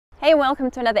Hey, welcome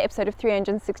to another episode of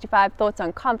 365 Thoughts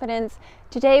on Confidence.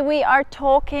 Today we are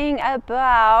talking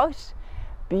about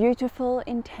Beautiful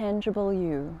Intangible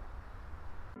You.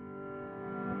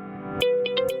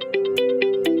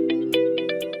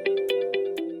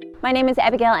 My name is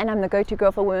Abigail and I'm the go-to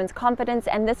girl for women's confidence,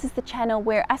 and this is the channel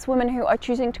where us women who are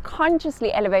choosing to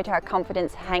consciously elevate our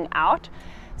confidence hang out.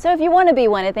 So if you want to be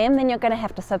one of them, then you're going to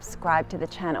have to subscribe to the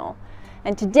channel.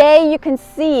 And today you can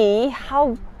see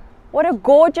what a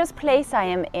gorgeous place I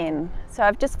am in. So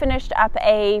I've just finished up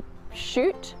a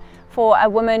shoot for a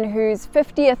woman whose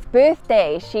 50th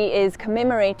birthday she is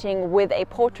commemorating with a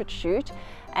portrait shoot,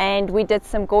 and we did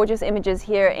some gorgeous images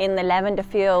here in the lavender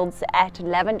fields at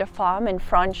Lavender Farm in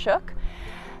Franschhoek.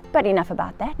 But enough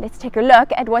about that, let's take a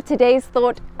look at what today's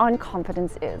thought on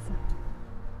confidence is.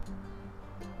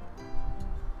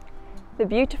 The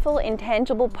beautiful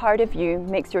intangible part of you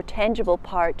makes your tangible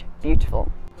part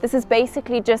beautiful. This is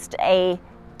basically just a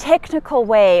technical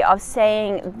way of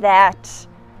saying that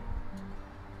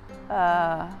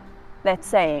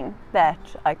saying that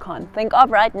I can't think of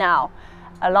right now,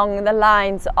 along the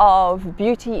lines of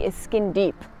beauty is skin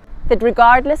deep. That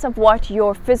regardless of what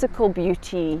your physical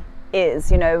beauty is,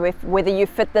 whether you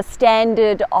fit the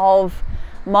standard of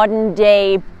modern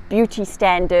day beauty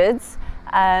standards,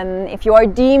 if you are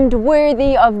deemed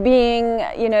worthy of being,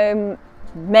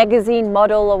 magazine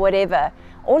model or whatever,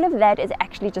 all of that is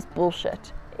actually just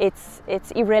bullshit.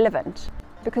 It's irrelevant,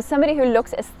 because somebody who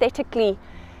looks aesthetically,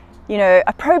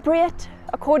 appropriate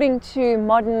according to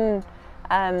modern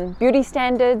beauty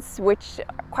standards, which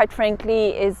quite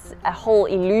frankly is a whole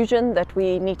illusion that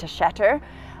we need to shatter.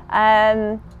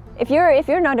 If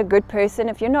you're not a good person,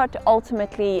 if you're not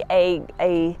ultimately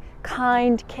a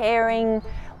kind, caring,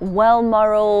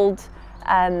 well-moraled,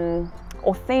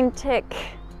 authentic,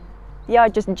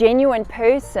 just genuine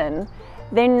person,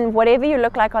 then whatever you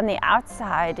look like on the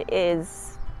outside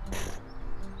is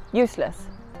useless,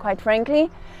 quite frankly.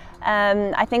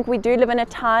 I think we do live in a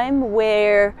time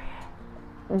where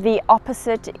the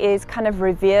opposite is kind of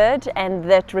revered, and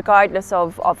that regardless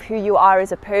of who you are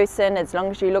as a person, as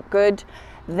long as you look good,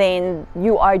 then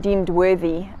you are deemed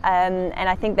worthy. And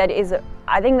I think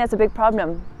that's a big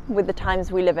problem with the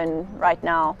times we live in right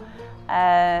now.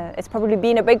 It's probably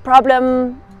been a big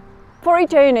problem for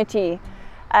eternity.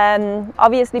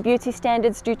 Obviously beauty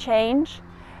standards do change,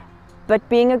 but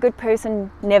being a good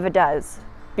person never does.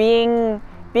 Being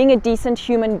a decent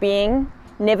human being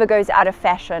never goes out of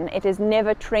fashion. It is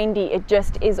never trendy. It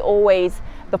just is always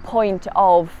the point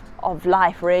of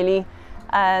life, really.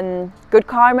 Good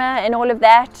karma and all of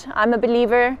that, I'm a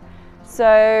believer.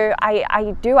 So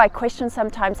I question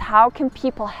sometimes, how can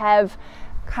people have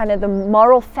kind of the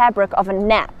moral fabric of a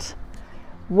gnat,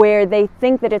 where they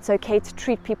think that it's okay to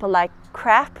treat people like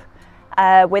crap,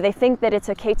 where they think that it's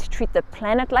okay to treat the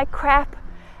planet like crap.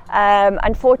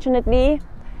 Unfortunately,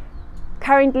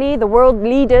 currently the world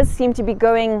leaders seem to be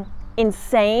going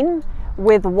insane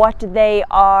with what they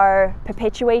are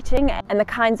perpetuating and the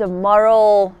kinds of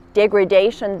moral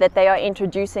degradation that they are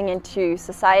introducing into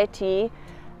society.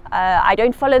 I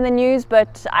don't follow the news,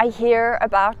 but I hear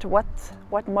about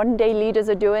what modern day leaders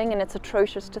are doing, and it's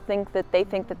atrocious to think that they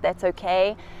think that that's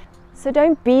okay. So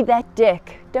don't be that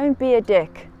dick. Don't be a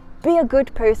dick. Be a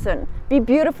good person. Be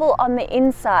beautiful on the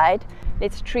inside.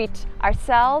 Let's treat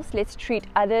ourselves, let's treat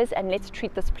others, and let's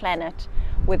treat this planet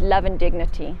with love and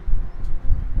dignity.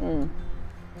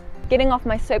 Getting off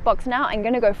my soapbox now, I'm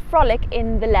going to go frolic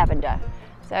in the lavender.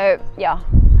 So yeah,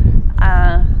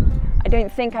 I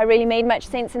don't think I really made much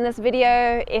sense in this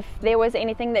video. If there was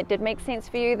anything that did make sense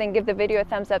for you, then give the video a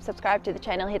thumbs up, subscribe to the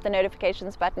channel, hit the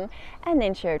notifications button, and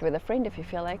then share it with a friend if you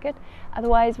feel like it.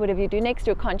 Otherwise, whatever you do next,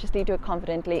 do it consciously, do it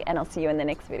confidently, and I'll see you in the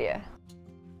next video.